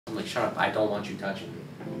Like, shut up, I don't want you touching me.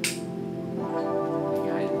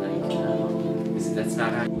 Guys, no, you can, that's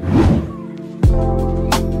not how you...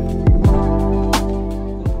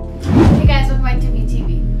 Hey guys, welcome back to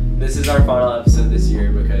VTV. This is our final episode this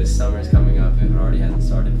year because summer's coming up if it already hasn't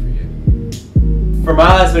started for you. For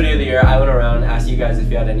my last video of the year, I went around and asked you guys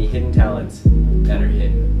if you had any hidden talents that are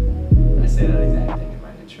hidden. I say that exact thing in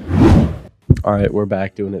my intro. Alright, we're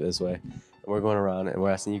back doing it this way. We're going around and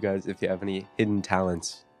we're asking you guys if you have any hidden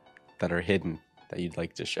talents that are hidden that you'd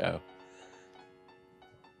like to show.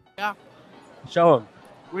 Yeah. Show them.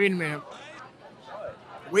 Wait a minute.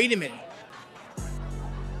 Wait a minute.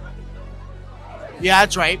 Yeah,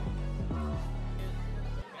 that's right.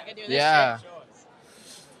 I can do this. Yeah.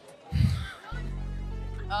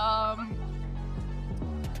 I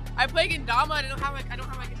play Kendama. I don't have my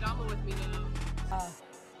Kendama with me though.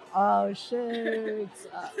 Oh shit!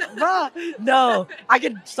 Bruh, no, I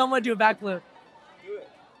can. Someone do a backflip.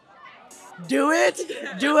 Do it.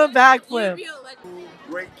 Do a backflip.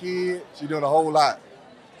 Great kid. She doing a whole lot.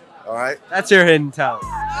 All right. That's your hidden talent.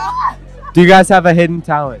 Do you guys have a hidden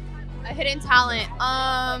talent? A hidden talent.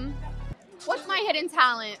 What's my hidden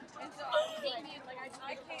talent?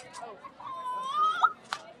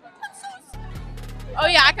 Oh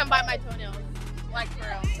yeah, I can bite my toenails. Like for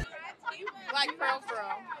real. Like for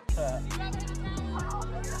real.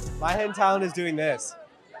 My hidden talent is doing this.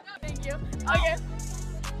 Thank you. Okay.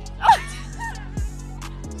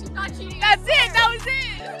 She's not cheating. That's it. That was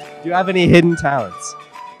it. Do you have any hidden talents?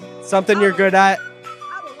 Something you're good at? I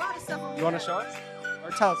have a lot of stuff. You want to show us?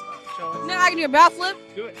 Or tell us? Show us. Now I can do a backflip.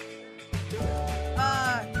 Do it.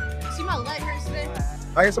 See my leg hurts today?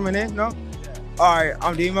 I get someone in? No? All right,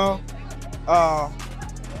 I'm Demo.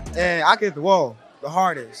 And I get the wall, the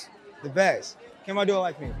hardest, the best. Can I do it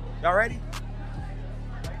like me? Y'all ready?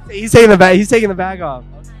 He's taking the bag. He's taking the bag off.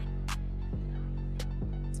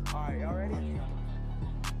 All right, y'all ready?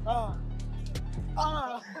 Now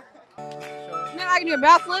I can do a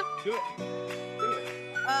backflip. Do it. Do it.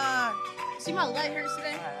 See my leg hurts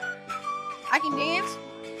today? I can dance.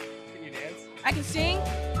 Can you dance? I can sing.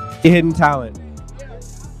 Hidden talent.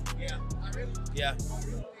 Yeah.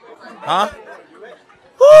 Huh?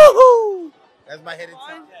 Woohoo! That's my hidden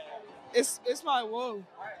talent. It's my whoa.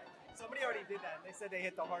 Somebody already did that. They said they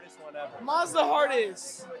hit the hardest one ever. Mine's the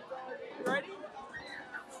hardest. Ready?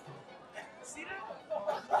 See that?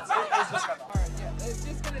 It's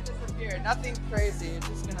just gonna disappear. Nothing crazy. It's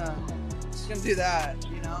just gonna do that.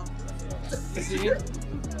 You know. See?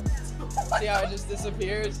 See how it just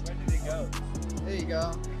disappears? Where did it go? There you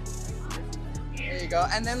go. There you go.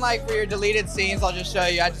 And then like for your deleted scenes, I'll just show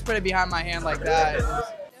you. I just put it behind my hand like that.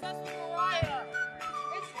 That's Mariah.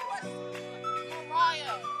 It's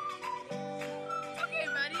Mariah. Okay,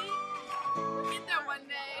 buddy. We'll get there one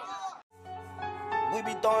day. We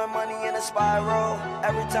be throwing money in a spiral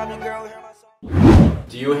every time the girl hear my song.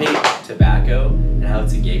 Do you hate tobacco and how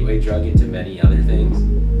it's a gateway drug into many other things?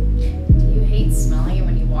 Do you hate smelling it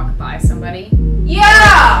when you walk by somebody?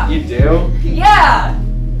 Yeah! You do? Yeah!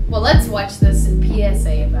 Well, let's watch this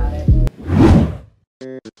PSA about it.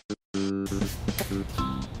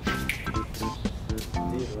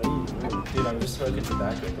 Dude, I'm just smoking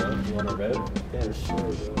tobacco, bro. You want a road? Yeah, sure,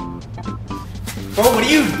 bro. Bro, what are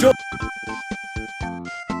you doing?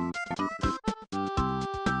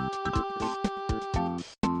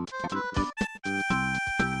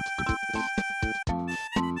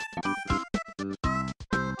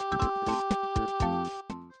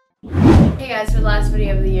 Hey guys, for the last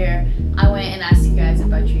video of the year, I went and asked you guys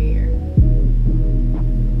about your year.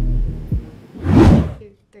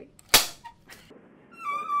 2, 3.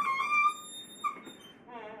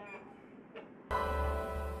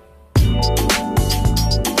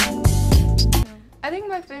 I think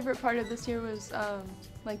my favorite part of this year was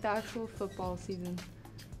like the actual football season.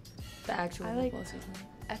 The actual football season.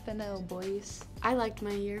 FNL boys. I liked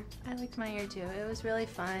my year. I liked my year too. It was really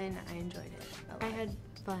fun. I enjoyed it. I had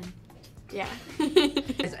fun. Yeah.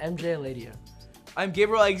 It's MJ Aladia. I'm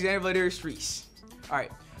Gabriel Alexander Vladimir Reese. All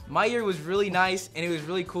right, my year was really nice and it was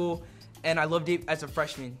really cool, and I loved it as a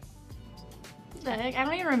freshman. What the heck? I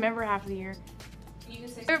don't even remember half of the year. My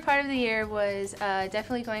favorite part of the year was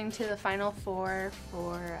definitely going to the Final Four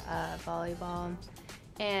for volleyball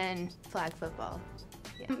and flag football.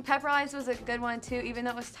 Yeah. Pep Rallies was a good one too, even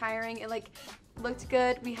though it was tiring. It like looked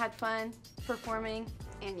good. We had fun performing,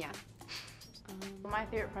 and yeah. My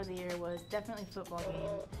favorite part of the year was definitely football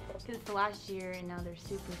game, because it's the last year and now they're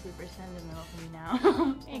super sentimental for me now,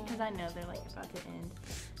 because I know they're like about to end.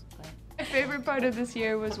 But My favorite part of this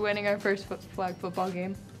year was winning our first flag football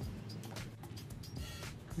game.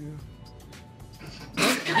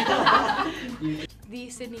 the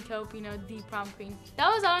Sydney Cope, you know, the prom queen. That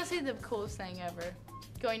was honestly the coolest thing ever.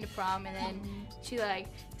 Going to prom and then she like,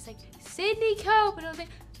 it's like, Sydney Cope, and I was like,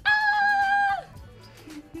 ah!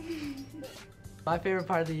 My favorite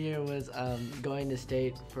part of the year was going to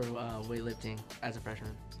state for weightlifting as a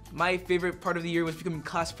freshman. My favorite part of the year was becoming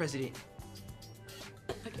class president.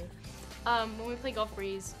 Okay. When we play Golf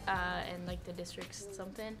Breeze and like the districts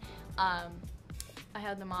something, I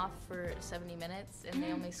held them off for 70 minutes and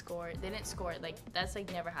they only scored. They didn't score. Like that's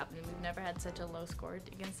like never happened. We've never had such a low score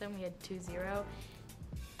against them. We had 2-0,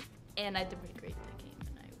 and I did pretty great that game.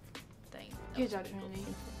 And I think good job, Trinity.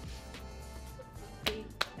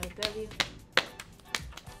 W.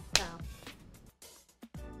 Wow.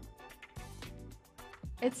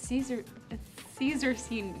 It's Caesar Senior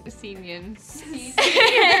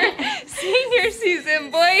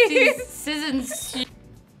season, boys. Seasons.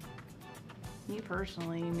 Me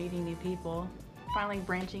personally, meeting new people, finally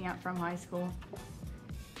branching out from high school.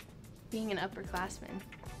 Being an upperclassman.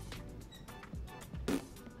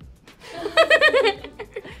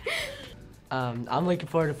 I'm looking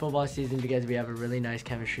forward to football season because we have a really nice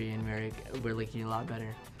chemistry and we're looking a lot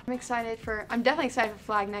better. I'm definitely excited for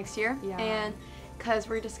flag next year. Yeah. And because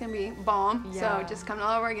we're just gonna be bomb. Yeah. So just come to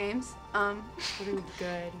all of our games. We're gonna be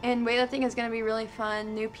good. And weightlifting is gonna be really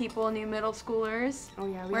fun. New people, new middle schoolers. Oh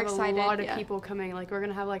yeah, we're have excited. a lot of people coming. Like we're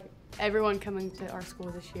gonna have like everyone coming to our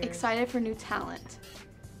school this year. Excited for new talent.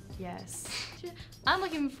 Yes. I'm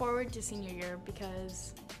looking forward to senior year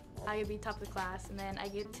because I get to be top of the class and then I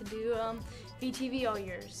get to do VTV all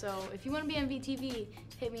year. So if you want to be on VTV,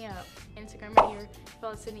 hit me up. Instagram right here.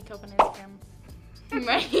 Follow Sydney Cope on Instagram.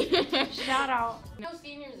 Right here. Shout out. No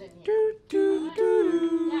seniors in here.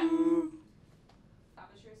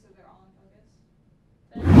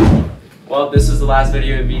 Well, this was the last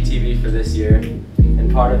video of VTV for this year, and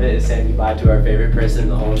part of it is saying goodbye to our favorite person in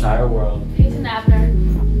the whole entire world. Peyton Abner.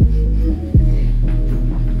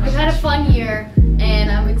 We've had a fun year, and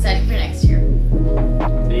I'm excited for next year.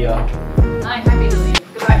 Theo. I'm happy to leave.